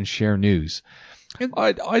receive and share news.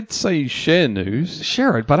 I'd say share news.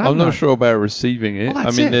 Share it, but I'm not sure about receiving it.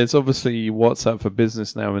 Well, there's obviously WhatsApp for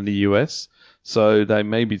Business now in the US, so they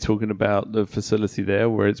may be talking about the facility there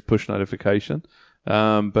where it's push notification.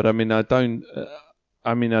 But I mean, I don't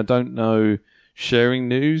know. Sharing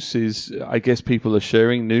news is, I guess people are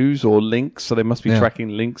sharing news or links, so they must be tracking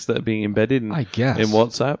links that are being embedded in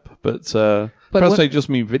WhatsApp. But perhaps they just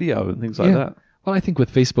mean video and things like that. Well, I think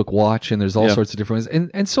with Facebook Watch and there's all sorts of different ones.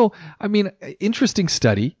 And so, I mean, interesting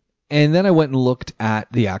study. And then I went and looked at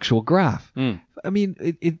the actual graph. I mean,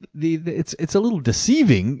 it's a little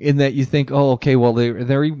deceiving in that you think, oh, okay, well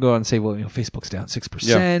they're even going to say, well, Facebook's down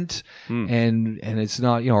 6%, and it's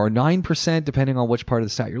not, or 9% depending on which part of the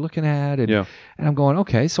stat you're looking at, and I'm going,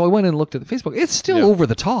 okay, so I went and looked at the Facebook. It's still over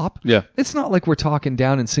the top. Yeah, it's not like we're talking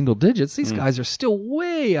down in single digits. These guys are still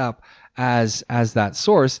way up as that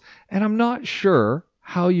source, and I'm not sure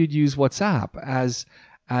how you'd use WhatsApp as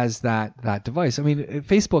that device. I mean,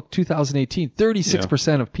 Facebook 2018,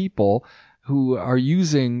 36% of people who are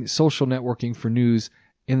using social networking for news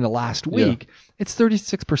in the last week, it's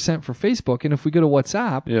 36% for Facebook. And if we go to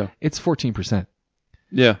WhatsApp, it's 14%.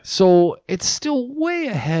 Yeah. So it's still way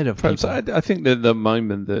ahead of Perhaps people. I think that the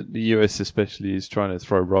moment that the US especially is trying to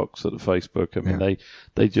throw rocks at the Facebook. I mean,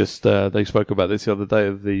 they just they spoke about this the other day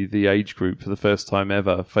of the age group for the first time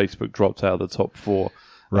ever. Facebook dropped out of the top 4.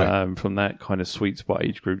 Right. from that kind of sweet spot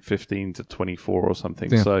age group, 15 to 24 or something.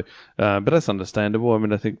 Yeah. So, but that's understandable. I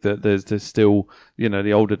mean, I think that there's still,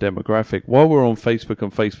 the older demographic. While we're on Facebook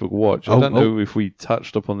and Facebook Watch, I don't know if we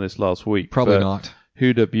touched upon this last week. Probably not.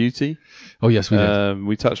 Huda Beauty. Oh, yes, we did.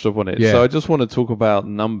 We touched upon it. Yeah. So I just want to talk about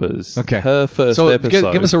numbers. Okay. Her first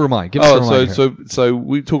episode. Give us a remind. So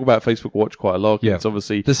we talk about Facebook Watch quite a lot. Yeah. It's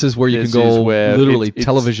obviously this is where you can go literally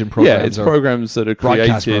television programs. Yeah, it's programs that are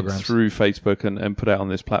created through Facebook and put out on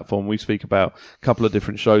this platform. We speak about a couple of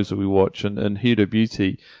different shows that we watch, and Huda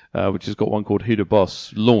Beauty, which has got one called Huda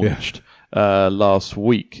Boss, launched. Yeah. Last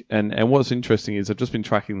week, and what's interesting is I've just been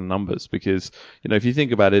tracking the numbers because if you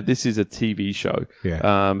think about it, this is a TV show,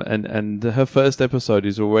 and her first episode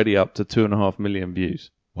is already up to 2.5 million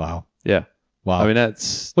views. Wow. Yeah. Wow. I mean,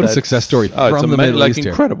 that's a success story from the Middle East here.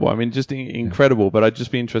 Incredible. I mean, just incredible. But I'd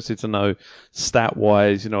just be interested to know,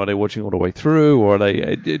 stat-wise, are they watching all the way through, or are they?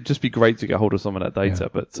 It'd just be great to get hold of some of that data. Yeah.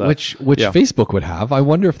 But which Facebook would have. I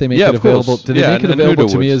wonder if they make it available. Do they make it available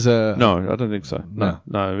to me as a? No, I don't think so.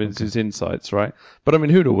 No, it's insights, right? But I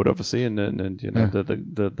mean, Huda would obviously, and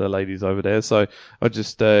the ladies over there. So I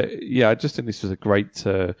just I just think this was a great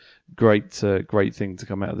thing to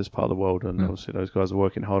come out of this part of the world, and obviously those guys are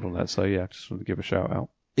working hard on that. So I just wanted to give a shout out.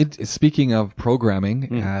 Speaking of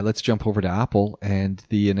programming, let's jump over to Apple and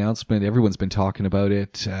the announcement. Everyone's been talking about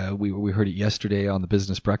it. We heard it yesterday on the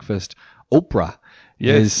Business Breakfast. Oprah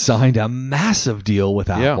has signed a massive deal with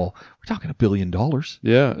Apple. We're talking $1 billion.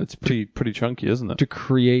 Yeah, it's pretty chunky, isn't it? To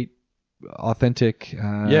create authentic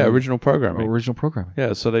original programming.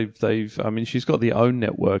 Yeah, so they've I mean, she's got the OWN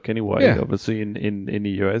network anyway, obviously in the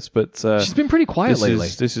US, but she's been pretty quiet lately.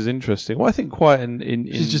 This is interesting. Well, I think quiet in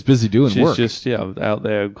she's just busy doing work. She's just out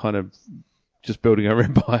there kind of just building her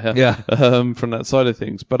empire from that side of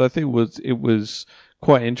things. But I think it was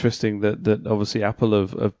quite interesting that obviously Apple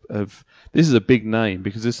have this is a big name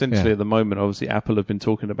because essentially at the moment, obviously Apple have been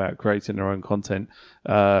talking about creating their own content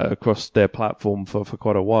across their platform for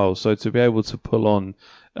quite a while. So to be able to pull on,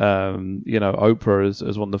 Oprah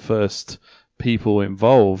as one of the first people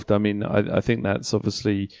involved, I mean, I think that's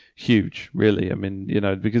obviously huge, really. I mean,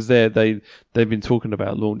 because they've been talking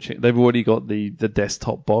about launching. They've already got the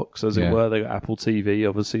desktop box, as it were. They got Apple TV,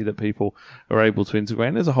 obviously, that people are able to integrate.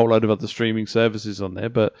 And there's a whole load of other streaming services on there.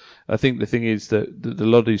 But I think the thing is that a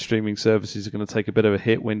lot of these streaming services are going to take a bit of a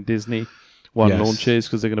hit when Disney launches,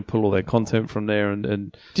 because they're going to pull all their content from there,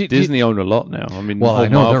 and Disney own a lot now. I mean,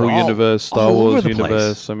 Marvel universe, Star Wars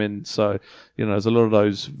universe. I mean, so there's a lot of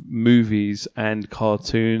those movies and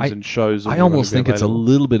cartoons and shows. I almost think it's a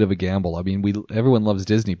little bit of a gamble. I mean, everyone loves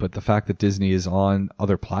Disney, but the fact that Disney is on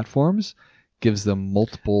other platforms gives them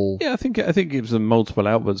multiple. Yeah, I think it gives them multiple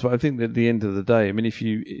outlets. But I think that at the end of the day, I mean,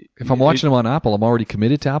 if I'm watching them on Apple, I'm already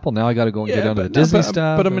committed to Apple. Now I got to go and get onto the Disney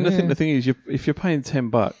stuff. But I mean, I think the thing is, if you're paying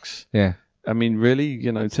 $10, I mean, really,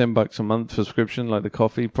 $10 a month subscription, like the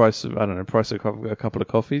coffee price of a couple of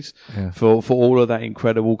coffees for all of that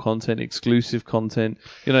incredible content, exclusive content.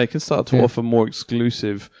 You can start to offer more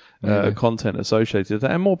exclusive content associated with that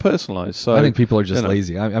and more personalized. So I think people are just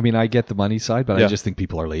lazy. I mean, I get the money side, but I just think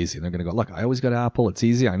people are lazy. And they're going to go, look, I always got Apple. It's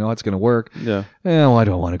easy. I know it's going to work. Yeah. Well, I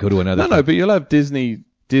don't want to go to another. No, but you'll have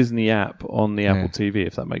Disney app on the Apple TV,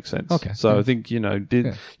 if that makes sense. Okay. So I think,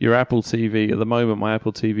 your Apple TV, at the moment, my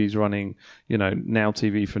Apple TV is running, Now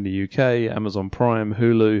TV from the UK, Amazon Prime,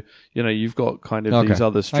 Hulu. You've got kind of these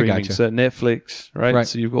other streaming, Netflix, right?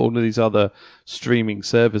 So you've got all of these other streaming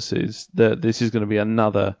services that this is going to be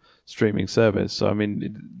another streaming service. So, I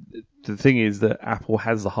mean, the thing is that Apple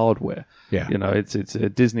has the hardware. Yeah. It's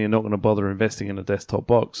Disney are not going to bother investing in a desktop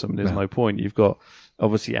box. I mean, there's no point. You've got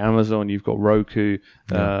obviously Amazon, you've got Roku,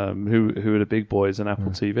 who are the big boys, and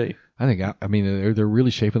Apple TV. I think, they're really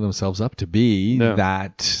shaping themselves up to be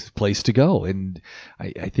that place to go. And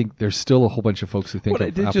I think there's still a whole bunch of folks who think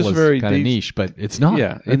Apple is kind of niche, but it's not.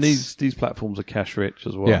 Yeah, and these platforms are cash rich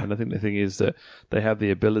as well. Yeah. And I think the thing is that they have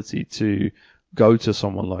the ability to go to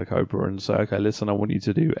someone like Oprah and say, okay, listen, I want you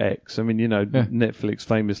to do X. I mean, Netflix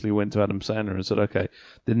famously went to Adam Sandler and said, okay,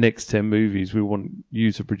 the next 10 movies, we want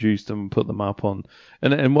you to produce them and put them up on.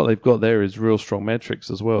 And what they've got there is real strong metrics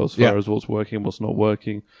as well, as far as what's working, what's not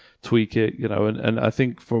working, tweak it, and I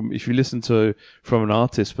think if you listen to from an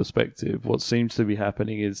artist perspective, what seems to be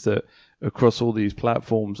happening is that across all these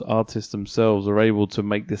platforms, artists themselves are able to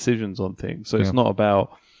make decisions on things. So it's not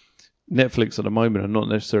about Netflix at the moment are not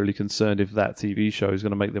necessarily concerned if that TV show is going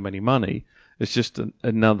to make them any money. It's just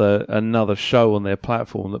another show on their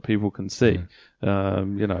platform that people can see.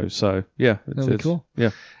 So it's cool. Yeah,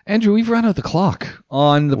 Andrew, we've run out the clock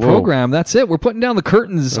on the program. That's it. We're putting down the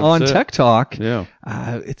curtains on Tech Talk. Yeah,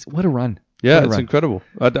 it's what a run. Yeah, it's incredible.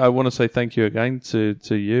 I want to say thank you again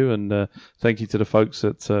to you, and thank you to the folks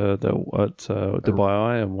at Dubai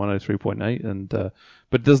Eye and 103.8. And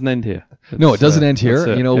but it doesn't end here. No, it doesn't end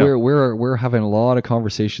here. You know, we're having a lot of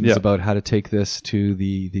conversations about how to take this to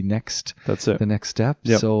the next step.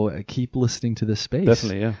 Yep. So keep listening to this space.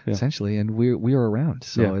 Definitely, yeah. Essentially, and we are around.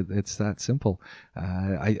 So it's that simple.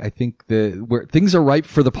 I think where things are ripe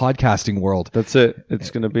for the podcasting world. That's it. It's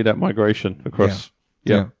going to be that migration across.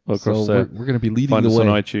 Yeah. So we're going to be leading Find the us way.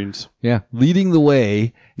 on iTunes. Yeah, leading the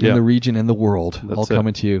way in the region and the world. That's all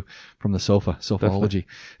coming to you from the Sofology.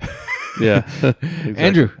 Yeah. Exactly.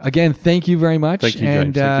 Andrew, again, thank you very much. Thank you,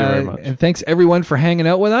 James. Thank you very much. And thanks everyone for hanging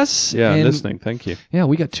out with us. Yeah, and listening. Thank you. Yeah,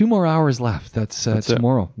 we got 2 more hours left. That's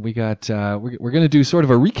tomorrow. We got we're going to do sort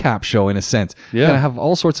of a recap show in a sense. Yeah. We're going to have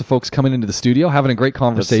all sorts of folks coming into the studio, having a great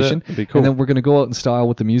conversation. That's it. It'd be cool. And then we're going to go out in style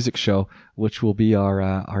with the music show, which will be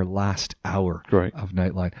our last hour of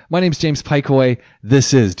Nightline. My name's James Pikeway.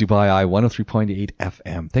 This is Dubai Eye 103.8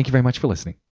 FM. Thank you very much for listening.